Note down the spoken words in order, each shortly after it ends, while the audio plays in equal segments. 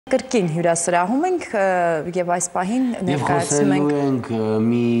կրկին հյուրասրահում ենք եւ այս պահին ներկայացնում ենք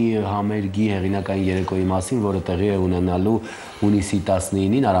մի համերգի հեղինակային երեկոյի մասին, որը տեղի է ունենալու հունիսի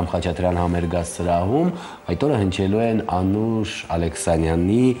 19-ին Արամ Խաչատրյան համերգասրահում։ Այդ օրը հնչելու են Անուշ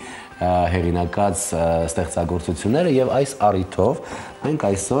Ալեքսանյանի հեղինակած ստեղծագործությունները եւ այս առիթով մենք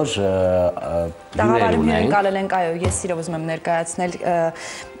այսօր տաղավարում հյուրընկալել ենք, այո, ես սիրով ուզում եմ ներկայացնել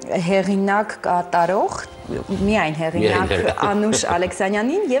հեղինակ կատարող, միայն հեղինակ Անուշ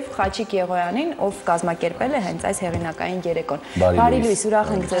Ալեքսանյանին եւ Khachik Yeghoyanին, ով կազմակերպել է հենց այս հեղինակային երեկոն։ Բարի Լույս, ուրախ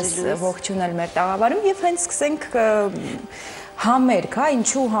ենք ձեզ ողջունել մեր տաղավարում եւ հենց սկսենք համերգ, հա,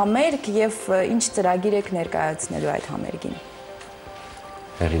 ինչու համերգ եւ ինչ ծրագիր եք ներկայացնելու այդ համերգին։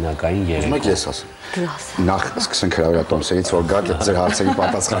 Հեղինակային երեկո։ Ուզում եք ես ասեմ։ Նախ սկսենք Հրավիրատ Տոմսերից, որ գաք այդ ձեր հարցերի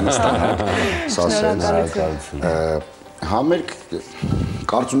պատասխանը ստանալ։ Համերգ,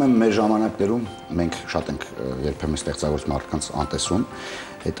 կարծում եմ մեր ժամանակներում մենք շատ ենք երբեմն ստեղծագործ մարդկանց անտեսում,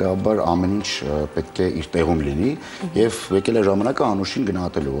 հետեւաբար ամեն ինչ պետք է իր տեղում լինի եւ եկել է ժամանակը Անուշին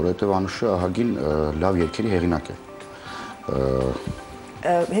գնահատելու, որովհետեւ Անուշը ահագին լավ երգերի հեղինակ է։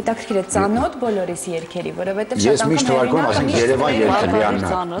 Հետաքրքիր է ծանոթ բոլորիս երգերի, որովհետև ես միշտ թվարկում ասենք Երևան երգը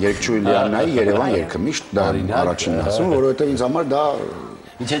Լիաննա, երգչուհի Լիաննայի Երևան երգը միշտ դա առաջինն ասում, որովհետև ինձ համար դա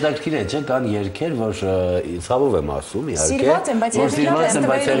Ինչ հետաքրքիր է, չէ՞, կան երգեր, որ ցավով եմ ասում, իհարկե, սիրված են, բայց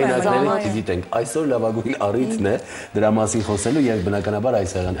հեղինակների գիտենք, այսօր լավագույն առիթն է դրա մասին խոսելու եւ բնականաբար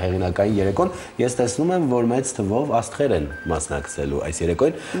այս հեղինակային երեկոն ես տեսնում եմ, որ մեծ թվով աստղեր են մասնակցելու այս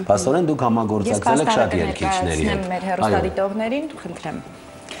երեկոյին, փաստորեն դուք համագործակցել եք շատ երգիչների հետ։ Մեր հեռուստադիտողներին խնդրեմ։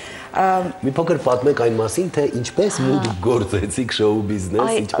 Մի փոքր պատմեք այն մասին, թե ինչպես մուտք գործեցիք շոու բիզնես,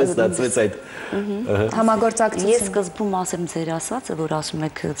 ինչպես ստացվեց այդ համագործակցությունը։ Ես սկզբում ասեմ ձեր ասածը, որ ասում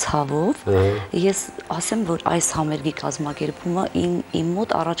եք ցավով, ես ասեմ, որ այս համերգի կազմակերպումը իմ մոտ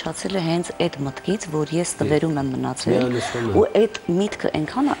առաջացել է հենց այդ մտքից, որ ես տվերում եմ մնացել, ու այդ միտքը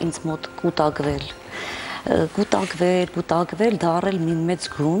այնքան է ինձ մոտ կուտակվել, դարել մի մեծ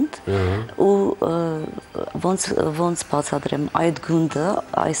գունդ ու ոնց բացատրեմ այդ գունդը,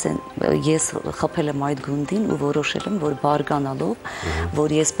 ես խփել եմ այդ գունդին ու որոշել եմ, որ բարգանալով, որ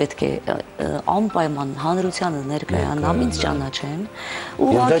ես պետք է անպայման հանրությանը ներկայանամ, ինձ ճանաչեն,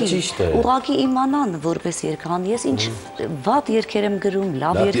 ուղղակի իմանան, որպես երգահան, ես ինչ վատ երգեր եմ գրում,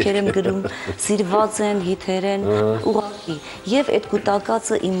 լավ երգեր եմ գրում, սիրված են, հիթեր են, ուղղակի, եւ այդ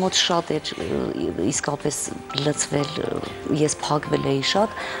կուտակածը իմ մոտ շատ էր իսկապես լծվել, ես փակվել էի շատ,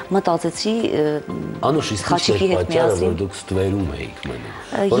 մտածեցի Khachik-ի հետ միասին, որ դուք ստվերում էիք մնում,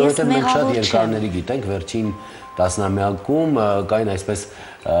 որովհետև մենք շատ երկարների գիտենք, վերջին տասնամյակում կային այսպես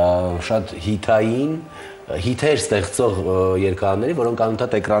շատ հիթեր ստեղծող երգահանների, որոնք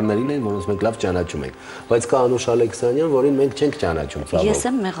անընդհատ էկրաններին են, որոնց մենք լավ ճանաչում ենք, բայց կա Անուշ Ալեքսանյան, որին մենք չենք ճանաչում ցավով։ Ես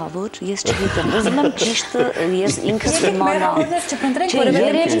եմ մեղավոր, ես չգիտեմ, ուզում եմ ճիշտը ես ինքս իմանամ։ Չփնտրենք,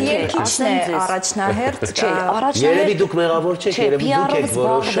 որովհետև երգիչն է առաջնահերթ։ Երևի դուք մեղավոր չեք, երևի դուք եք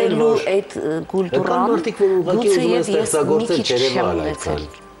որոշել, որ այդ կուլտուրան գուցե ես ստեղծագործել չերևալ այդքան։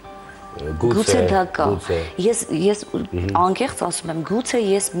 Գուցե դա կա, ես անկեղծ ասում եմ, գուցե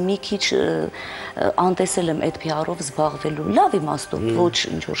ես մի քիչ անտեսել եմ այդ PR-ով զբաղվելու, լավ իմաստով, ոչ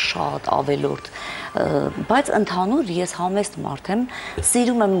ինչ-որ շատ ավելորդ, բայց ընդհանուր ես համեստ մարդ եմ,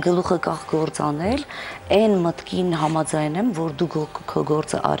 սիրում եմ գլուխը կախ գործ անել, այն մտքին համաձայն եմ, որ դու քո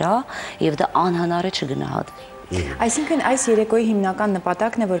գործը արա եւ դա անհնար է չգնահատվի։ Այսինքն այս երեկոյի հիմնական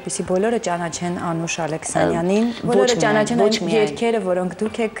նպատակն է, որպեսզի բոլորը ճանաչեն Անուշ Ալեքսանյանին, բոլորը ճանաչեն այն երգերը, որոնք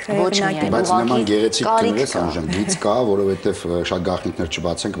դուք եք հեղինակել։ Բայց նման գեղեցիկ դրես անժամ գից կա, որովհետև շատ գաղտնիքներ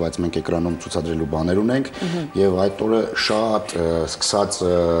չբացենք, բայց մենք էկրանում ցուցադրելու բաներ ունենք եւ այդ օրը շատ սկսած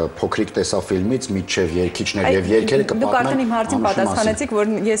փոքրիկ տեսաֆիլմից մինչեւ երգիչներ եւ երգերը կպատմեն։ Դուք արդեն իմ հարցին պատասխանեցիք, որ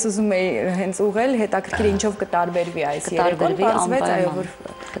ես ուզում էի հենց ուղղել, հետաքրքիր ինչով կտարբերվի այս երեկոն, բացվեց այո, որ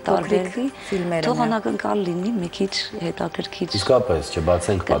կտարբերվի ֆիլմերը։ Թող անակնկալ լինի մի քիչ հետաքրքիր։ Իսկապես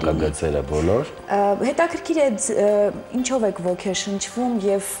չբացենք փակագծերը բոլոր։ Հետաքրքիր է ինչով եք ոգեշնչվում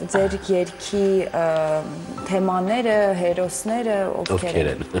եւ ձեր երգի թեմաները, հերոսները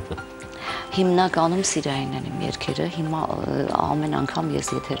ովքեր են։ Հիմնականում սիրային են իմ երգերը, հիմա ամեն անգամ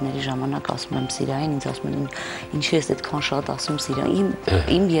ես եթերների ժամանակ ասում եմ սիրային, ինձ ասում են ինչի ես այդքան շատ ասում սիրային,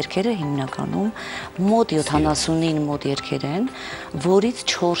 իմ երգերը հիմնականում մոտ 70-ին մոտ երգեր են, որից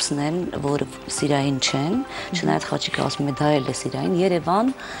 4-ն են, որ սիրային չեն, չնայած Khachik-ը ասում է դա էլ է սիրային,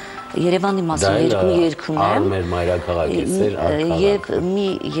 Երևանի մասին երկու երգում եմ, մեր մայրաքաղաք է, եւ մի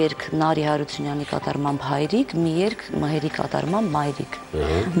երգ Նարի Հարությունյանի կատարմամբ հայրիկ, մի երգ Մհերի կատարմամբ մայրիկ։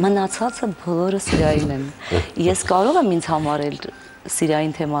 Մնացածը բոլորը սիրային են։ Ես կարող եմ ինձ համարել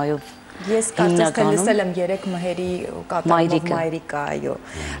սիրային թեմայով Ես կարծես թե լսել եմ 3 մհերի կատարումով մայրիկա, այո,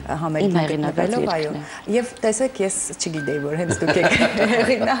 համերգին գտնվելով, այո։ Եվ տեսեք, ես չգիտեի, որ հենց դուք եք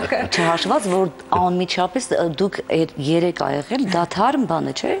հեղինակը։ Չհաշված, որ անմիջապես դուք 3 ա եղել, դա թարմ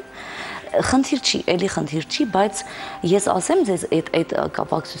բան է, չէ՞։ Խնդիր չի, էլի խնդիր չի, բայց ես ասեմ ձեզ այդ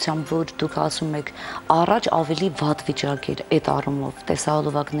կապակցությամբ, որ դուք ասում եք, առաջ ավելի վատ վիճակ էր այդ առումով,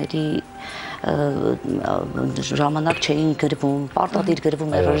 տեսահոլովակների ժամանակ չէին գրվում, պարտադիր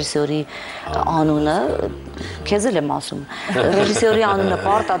գրվում է ռեժիսորի անունը, քեզ էլ եմ ասում, ռեժիսորի անունը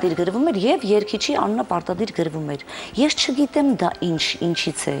պարտադիր գրվում էր և երգիչի անունը պարտադիր գրվում էր։ Ես չգիտեմ դա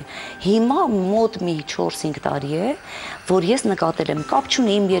ինչից է, հիմա մոտ մի 4-5 տարի է, որ ես նկատել եմ, կապ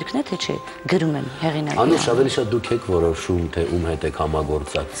չունի իմ երգն է, թե չէ, գրում եմ հեղինակի։ Անուշ, ավելի շատ դուք եք որոշում, թե ում հետ եք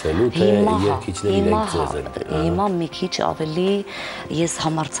համագործակցելու, թե երգիչների իրենք ձեզ են։ Հիմա մի քիչ ավելի ես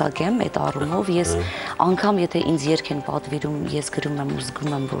համարձակ եմ այդ առումով, ես անգամ եթե ինձ երգ են պատվիրում, ես գրում եմ ու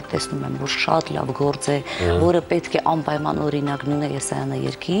զգում եմ, որ տեսնում եմ, որ շատ լավ գործ է, որը պետք է անպայման օրինակ Նունե Եսայանը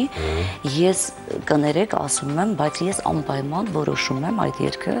երգի, ես կներեք ասում եմ, բայց ես անպայման որոշում եմ այդ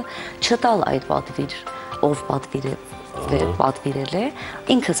երգը չտալ այդ պատվիր, ով պատվիրել է,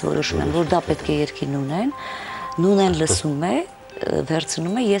 ինքս որոշում եմ, որ դա պետք է երգի Նունեն լսում է,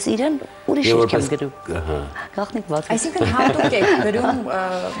 վերցնում է, ես իրեն ուրիշ երգ եմ գրում։ Գաղտնիք բացի։ Այսինքն հատուկ եք գրում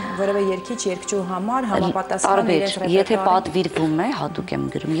որևէ երգիչ երգչու համար համապատասխան իրենց ռեպերտուարին։ Եթե պատվիրվում է, հատուկ եմ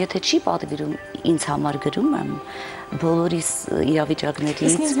գրում, եթե չի պատվիրում, ինձ համար գրում եմ, բոլորիս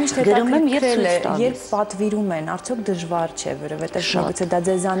իրավիճակներից գրում եմ և ցույց տալիս։ Երբ պատվիրում են, արդյոք դժվար չէ, որովհետև միգուցե դա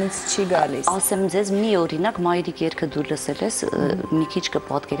ձեզանից չի գալիս։ Ասեմ ձեզ մի օրինակ մայրիկ երգը դու լսել ես, մի քիչ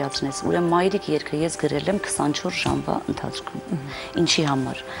կպատկերացնես, ուրեմն մայրիկ երգը ես գրել եմ 24 ժամվա ընթացքում։ Ինչի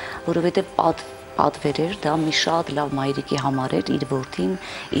համար, որովհետև պատվեր էր, դա մի շատ լավ մայրիկի համար էր, իր որդին,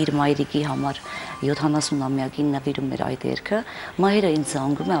 իր մայրիկի համար 70-ամյակին նվիրում էր այդ երգը, մայրը ինձ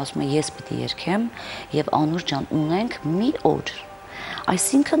զանգում է, ասում է ես պիտի երգեմ և Անուշ ջան ունենք մի օր,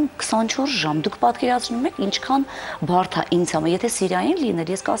 այսինքն 24 ժամ, դուք պատկերացնում եք ինչքան բարդ է ինձ համար, եթե Սիրիային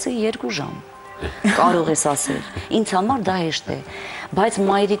լիներ, ես կասեի 2 ժամ, կարող ես ասել, ինձ համար դա հեշտ է, բայց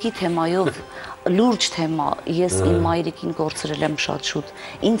մայրիկի թեմայով լուրջ թեմա, ես իմ մայրիկին կորցրել եմ շատ շուտ,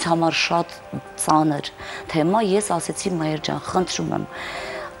 ինձ համար շատ ծանր թեմա, ես ասեցի Մայր ջան, խնդրում եմ,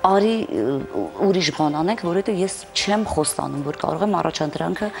 արի ուրիշ բան անենք, որովհետև ես չեմ խոստանում, որ կարող եմ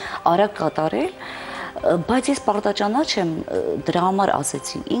առաջադրանքը արագ կատարել, բայց ես պարտաճանաչ եմ, դրա համար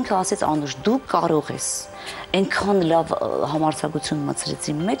ասեցի, ինքը ասեց Անուշ, դու կարող ես, այնքան լավ համարձակություն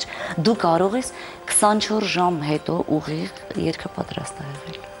մտցրեց իմ մեջ, դու կարող ես 24 ժամ հետո ուղիղ երգը պատրաստ է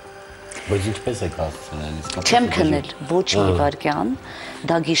եղել։ Բայց ինչպես եք հասցնել։ Չեմ քնել ոչ մի վայրկյան,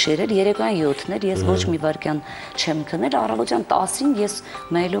 դա գիշեր էր, երեկոյան 7-ներ, ես ոչ մի վայրկյան չեմ քնել, առավոտյան 10-ին ես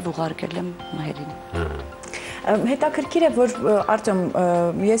մեյլով ուղարկել եմ մհերին։ Հետաքրքիր է, որ Արտյոմ,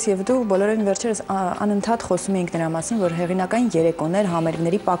 ես և դու բոլորին վերջերս անընդհատ խոսում էինք նրա մասին, որ հեղինակային երեկոներ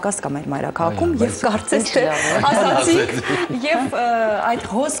համերգների պակաս կա մեր մայրաքաղաքում և կարծես թե ասացիք և այդ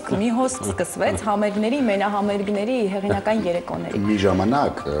մի հոսք սկսվեց համերգների, մենահամերգների հեղինակային երեկոների։ Մի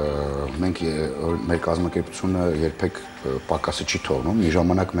ժամանակ մենք մեր կազմակերպությունը երբեք պակասը չի թողնում, մի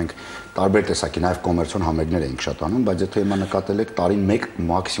ժամանակ մենք տարբեր տեսակի, նաև կոմերցիոն համերգներ էինք շատ անում, բայց եթե հիմա նկատել եք տարին 1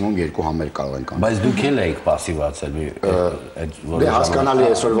 մաքսիմում 2 համերգ կարող ենք անել։ Բայց դուք էլ եք պասիվացել Դե հասկանալի է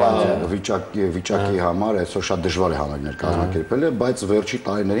այսօրվա վիճակի համար, այսօր շատ դժվար է համերգներ կազմակերպելը, բայց վերջի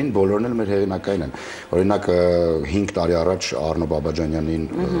տարիներին բոլորն էլ մեր հեղինակային են։ Օրինակ 5 տարի առաջ Արնո Բաբաջանյանին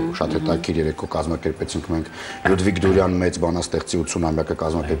շատ հետաքրքիր երեկո կազմակերպեցինք մենք, Լյուդվիգ Դուրյան մեծ բանաստեղծի 80-ամյակը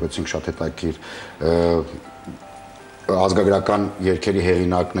կազմակերպեցինք շատ հետաքրքիր ազգագրական երգերի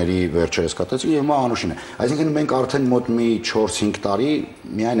հեղինակների վերջերս կատարեցինք և հիմա Անուշին է։ Այսինքն մենք արդեն մոտ մի 4-5 տարի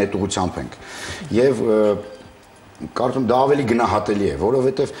միայն այդ ուղղությամբ ենք։ Եվ կարծում դա ավելի գնահատելի է,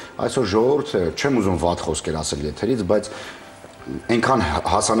 որովհետև այսօր ժողովուրդը չեմ ուզում վատ խոսքեր ասել եթերից, բայց այնքան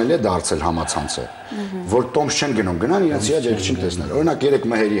հասանելի է դարձել համացանցը, որ տոմս չեն գնում, գնան իրենց իրաջ երգչին տեսնել։ Օրինակ 3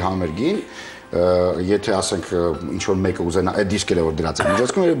 մհերի համերգին եթե ասենք ինչ-որ մեկը ուզենա, այդ դիսկերը որ դրած են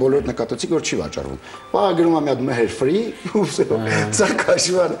միջազգում, բոլորդ նկատեցիք, որ չի վաճառվում։ Բա գրում եմ մի հատ մհեր free, ու սա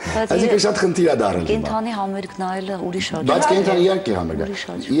քաշվան, այսինքն շատ խնդիր է դառել։ Կենթանի համերգ նայելը ուրիշ հաճ։ Բայց կենթանի իհարկե համերգ է։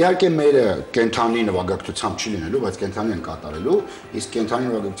 Իհարկե մերը կենթանի նվագակցությամբ չի լինելու, բայց կենթանի են կատարելու, իսկ կենթանի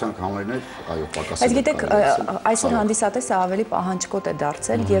նվագակցության համերգներ, այո, պակաս։ Բայց գիտեք, այսօր հանդիսատեսը ավելի պահանջկոտ է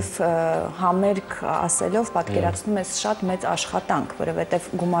դարձել եւ համերգ ասելով պատկերացնում ես շատ մեծ աշխատանք, որովհետեւ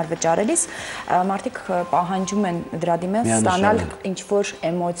գումար վճարելիս մարդիկ պահանջում են դրա դիմաց ստանալ ինչ-որ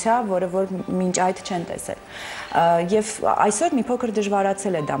էմոցիա, որը որ մինչ այդ չեն տեսել։ Եվ այսօր մի փոքր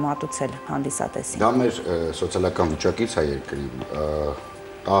դժվարացել է դա մատուցել հանդիսատեսին։ Դա մեր սոցիալական վիճակից է երկրի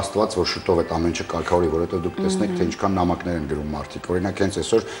Աստված, որ շուտով այդ ամեն ինչը կարգավորի, որովհետև դուք տեսնեք, թե ինչքան նամակներ են գրում մարդիկ։ Օրինակ, հենց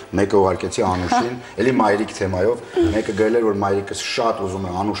այսօր մեկը ուղարկեցի Անուշին, էլի մայրիկ թեմայով, մեկը գրել էր, որ մայրիկս շատ ուզում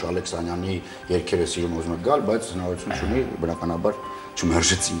է Անուշ Ալեքսանյանի երգերը սիրում ուզում է գալ, բայց հնարավորություն չունի, բնականաբար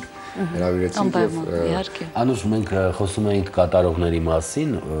չմերժեցինք։ Հրավիրեցինք եւ Անուշ, մենք խոսում էինք կատարողների մասին,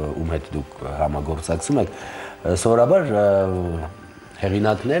 ում հետ դուք համագործակցում եք։ Սովորաբար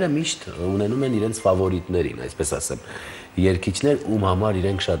հեղինակները միշտ ունենում են իրենց ֆավորիտներին, այսպես ասեմ, երգիչներ, ում համար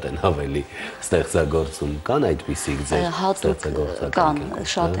իրենք շատ են ավելի ստեղծագործում, կան այդպիսիք ձեր ստեղծագործական կան,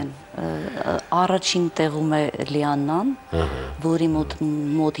 շատ են։ Առաջին տեղում է Լիաննան, որի մոտ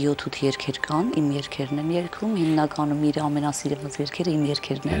 7-8 երգեր կան, իմ երգերն եմ երգում, հիմնականում իր ամենասիրված երգերը իմ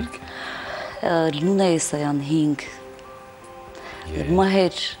երգերն են։ Լունա Եսայան 5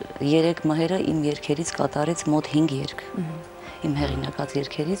 մհեր, 3 մհերը իմ երգերից կատարեց մոտ 5 երգ, իմ հեղինակած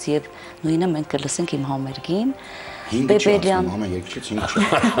երգերից եւ նույնը մենք կլսենք իմ համերգին։ Պեպելյան ամեն երկից 5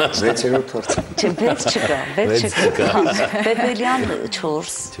 6-րդ հերթ։ Չէ, 6 չկա։ Պեպելյան 4։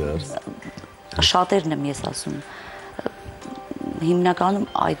 Շատերն եմ ես ասում։ Հիմնականում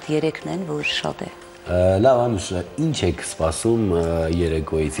այդ 3-ն են, որ շատ է։ Լավ, Անուշ, ինչ եք սպասում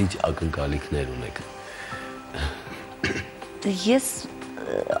երեկոյից, ինչ ակնկալիքներ ունեք։ Ես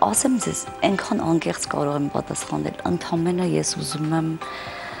ասեմ ձեզ, այնքան անկեղծ կարող եմ պատասխանել, ընդամենը ես ուզում եմ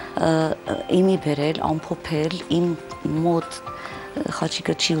իմի բերել, ամփոփել, իմ մոտ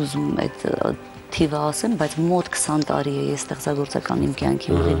Խաչիկը չի ուզում այդ թիվը ասեմ, բայց մոտ 20 տարի է ես ստեղծագործական իմ կյանքի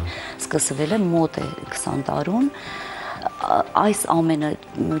ուղին սկսվել է, մոտ է 20 տարուն, այս ամենը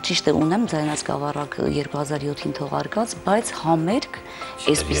ճիշտ է ունեմ ձայնած գավառակ 2007-ին թողարկած, բայց համերգ,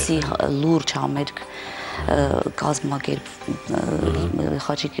 այսպիսի լուրջ համերգ կազմակերպ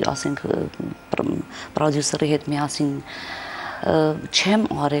Խաչիկի, ասենք, պրոդյուսերի հետ միասին չեմ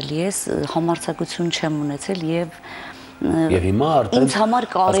արել ես, համարձակություն չեմ ունեցել եւ հիմա արդեն ինձ համար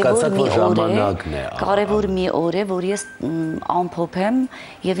կարևոր մի օր է, որ ես ամփոփեմ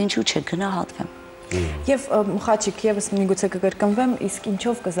եւ ինչու՞ չէ գնահատվեմ։ Եվ Խաչիկ, եւս միգուցե կկրկնվեմ, իսկ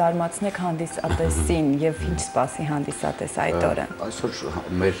ինչով կզարմացնեք հանդիսատեսին եւ ինչ սպասի հանդիսատես այդ օրը։ Այսօր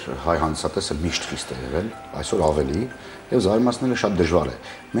մեր հայ հանդիսատեսը միշտ խիստ է եղել, այսօր ավելի, եւ զարմացնելը շատ դժվար է։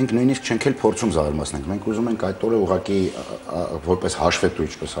 Մենք նույնիսկ չենք էլ փորձում զարմացնել, մենք ուզում ենք այդ օրը ուղղակի որպես հաշվետու,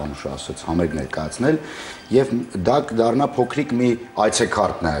 ինչպես Անուշը ասաց, համերգ ներկայացնել եւ դա կդառնա փոքրիկ մի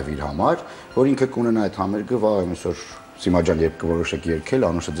այցեքարտ նաեւ իր համար, որ ինքը կունենա այդ համերգը վաղ այսօր Սիմա ջան, երբ կորոշեք երգել,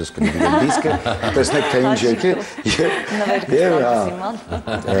 Անուշը ձեզ կնվիրի դիսկը, տեսնեք թե ինչ երգի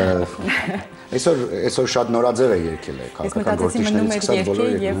այսօր շատ նորաձև է երգել է, քաղաքական գործիչներից սկսած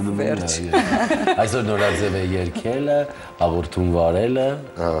բոլորը երգում։ Այսօր նորաձև է երգելը, հաղորդում վարելը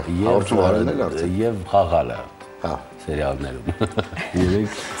եւ խաղալը սերիալներում։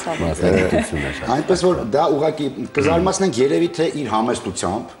 Այնպես որ դա ուղղակի կզարմացնենք երևի թե իր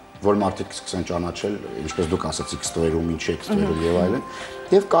համեստությամբ, որ մարդիկ սկսեն ճանաչել, ինչպես դուք ասացիք, ստվերում, ինչ է ստվերում եւ այլն,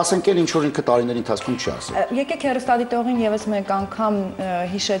 եւ կասենք էլ ինչ որ ինքը տարիների ընթացքում չի ասել։ Եկեք հեռուստադիտողին եւս մեկ անգամ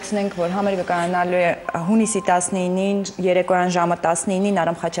հիշեցնենք, որ համերգը կայանալու է հունիսի 19-ին, երեկոյան ժամը 19-ին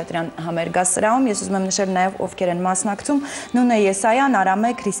Արամ Խաչատրյան համերգասրահում։ Ես ուզում եմ նշել նաեւ ովքեր են մասնակցում. Նունե Եսայան,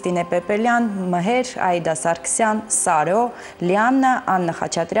 Արամե, Քրիստինե Պեպելյան, Մհեր, Աիդա Սարգսյան, Սարո, Լիաննա, Աննա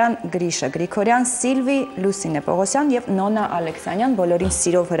Խաչատրյան, Գրիշա Գրիգորյան, Սիլվի, Լուսինե Պողոսյան եւ Նոնա Ալեքսանյան, բոլորին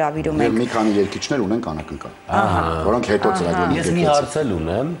սիրով հրավիրում ենք։ Մի քանի երգիչներ ունենք անակնկալ, որոնք հետո ծրագրում Ես մի հարցել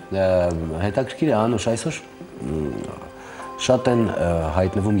ունեմ, հետաքրքիր է Անուշ, այսօր շատ են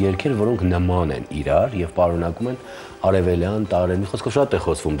հայտնվում երգեր, որոնք նման են իրար եւ պարունակում են արևելյան տարրեր, մի խոսքով շատ է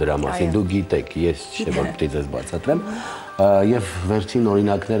խոսվում դրա մասին, դու գիտեք, ես չէ որ պետք է ձեզ բացատրեմ, եւ վերջին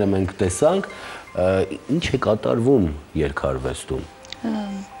օրինակները մենք տեսանք, ինչ է կատարվում երգարվեստում։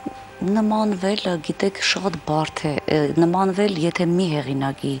 Նմանվել, գիտեք, շատ բարդ է, նմանվել, եթե մի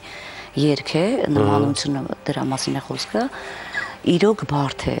հեղինակի երգ է, նմանությունը դրա մասին է խոսքը, իրոք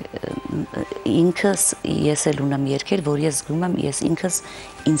բարդ է, ինքս ես էլ ունեմ երգեր, որ ես զգում եմ, ես ինքս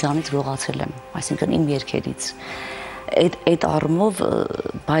ինձանից գողացել եմ, այսինքն իմ երգերից, այդ առումով,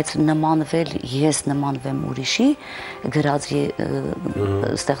 բայց նմանվել, ես նմանվեմ ուրիշի գրած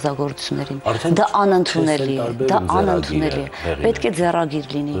ստեղծագործություններին, դա անընդունելի է, պետք է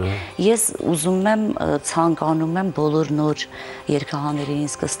ձեռագիր լինի, ես ուզում եմ, ցանկանում եմ բոլոր նոր երգահաներին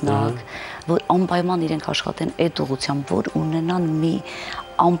սկսնակ, որ անպայման իրենք աշխատեն այդ ուղղությամբ, որ ունենան մի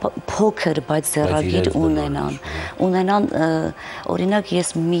փոքր, բայց ձեռագիր ունենան, օրինակ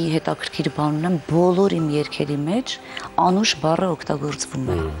ես մի հետաքրքիր բան ունեմ, բոլոր իմ երգերի մեջ անուշ բառը օգտագործվում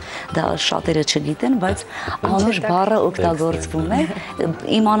է։ Դա շատերը չգիտեն, բայց անուշ բառը օգտագործվում է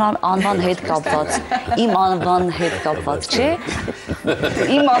իմ անվան հետ կապված, չէ։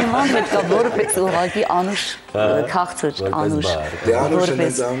 Իմ անվան հետ կապված, որպես ուղղակի անուշ քաղցր, անուշ,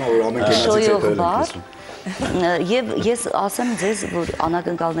 որպես շոյող բառ։ Եվ ես ասեմ ձեզ, որ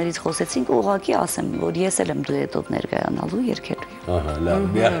անակնկալներից խոսեցինք, ուղղակի ասեմ, որ ես էլ եմ դուետով ներկայանալու երգելու։ Ահա, լավ,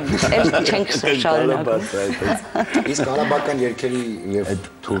 էլ չենք շարունակում։ Իսկ արաբական երգերի եւ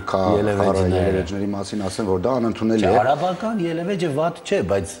թուրքա ելևեջների մասին ասեմ, որ դա անընդունել է։ Արաբական ելևեջը վատ չէ,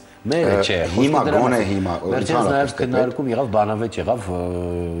 բայց մերը չէ։ Հիմա գոնե հիմա։ Վերջերս նաև քննարկում եղավ, բանավեճ եղավ,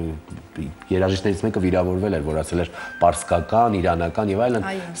 երաժիշտներից մեկը վիրավորվել էր, որ ասել էր պարսկական, իրանական եւ այլն։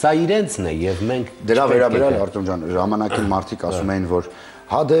 Սա իրենցն է եւ մենք դրա վերաբերյալ Արտем ջան, ժամանակին մարդիկ ասում էին, որ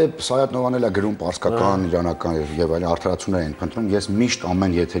հա դե Սայաթնովան էլ է գրում պարսկական, իրանական եւ այլն արդարացումներ են փնտրում։ Ես միշտ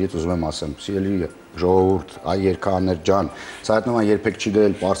ամեն եթերից ուզում եմ ասեմ, սիրելի ժողովուրդ, այ երգաներ ջան, Սայաթնովան երբեք չի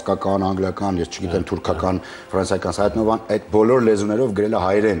գրել պարսկական, անգլիական, ես չգիտեմ թուրքական, ֆրանսիական, Սայաթնովան այդ բոլոր լեզուներով գրել է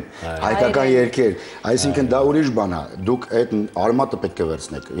հայերեն, հայկական երգեր, այսինքն դա ուրիշ բան է, դուք այդ արմատը պետք է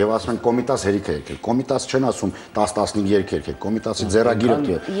վերցնեք եւ ասում են Կոմիտաս հերիք է եկել, Կոմիտաս չեն ասում 10-15 երգ եկել, Կոմիտասի ձեռագիրը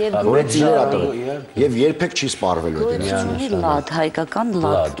է, որը ծիլեր է տվել եւ երբեք չի սպառվելու այդ իրականության լադ, հայկական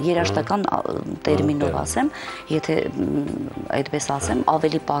լադ, երաշտական տերմինով ասեմ, եթե այդպես ասեմ,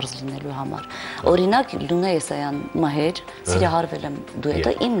 ավելի պարզ լինելու համար։ Օրինակ Լունե Եսայան մհեր, սիրահարվել եմ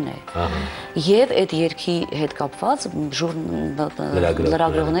դուետը իմն է։ Եվ այդ երգի հետ կապված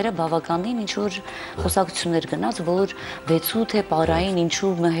լրագրողները բավականին ինչ-որ խոսակցություններ գնաց, որ 6-8 է պարային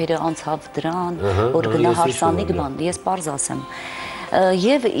ինչու մհերը անցավ դրան, որ գնա հարսանիք բան, ես պարզ ասեմ։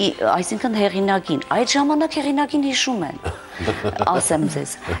 Եվ այսինքն հեղինակին, այդ ժամանակ հեղինակին հիշում են, ասեմ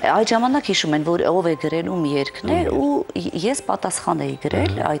ձեզ, այդ ժամանակ հիշում են, որ ով է գրել ում երգն է ու ես պատասխան էի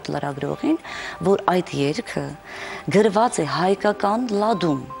գրել այդ լրագրողին, որ այդ երգը գրված է հայկական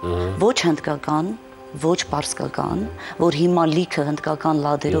լադում, ոչ հնդկական, ոչ պարսկական, որ հիմա լիքը հնդկական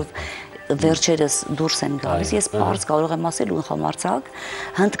լադերով վերջերս դուրս են գալիս, ես պարզ կարող եմ ասել ու համարձակ,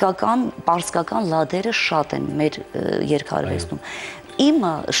 հնդկական, պարսկական լադերը շատ են մեր երգարվեստում։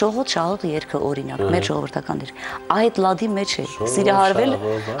 Իմը շողոտ շահոտ երգը օրինակ, մեր ժողովրդական երգ, այդ լադի մեջ է, սիրահարվել,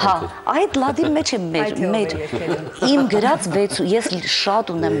 հա, այդ լադի մեջ է մեր, իմ գրած ես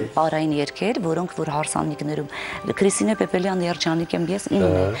շատ ունեմ պարային երգեր, որոնք որ հարսանիքներում, Քրիստինե Պեպելյան երջանիկ եմ ես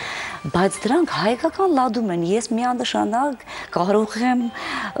իմն է, բայց դրանք հայկական լադում են, ես միանշանակ կարող եմ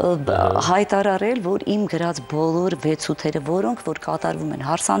հայտարարել, որ իմ գրած բոլոր 6-8-երը, որոնք որ կատարվում են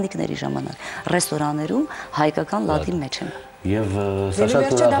հարսանիքների ժամանակ, ռեստորաններում հայկական լադի մեջ են։ Եվ սա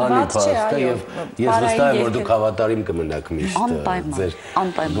շատ ուրախալի փաստ է եւ ես վստահ եմ որ դուք հավատարիմ կմնաք միշտ ձեր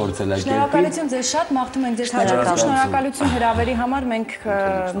գործելակերպին։ Շնորհակալություն ձեզ շատ, մաղթում ենք ձեզ հաջողություն, շնորհակալություն հրավերի համար, մենք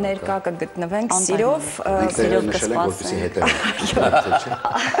ներկա կգտնվենք սիրով կսպասենք։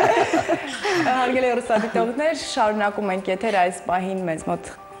 Հարգելի հեռուստադիտողներ, շարունակում ենք եթեր այս պահին մեզ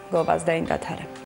մոտ գովազդային կաթարը։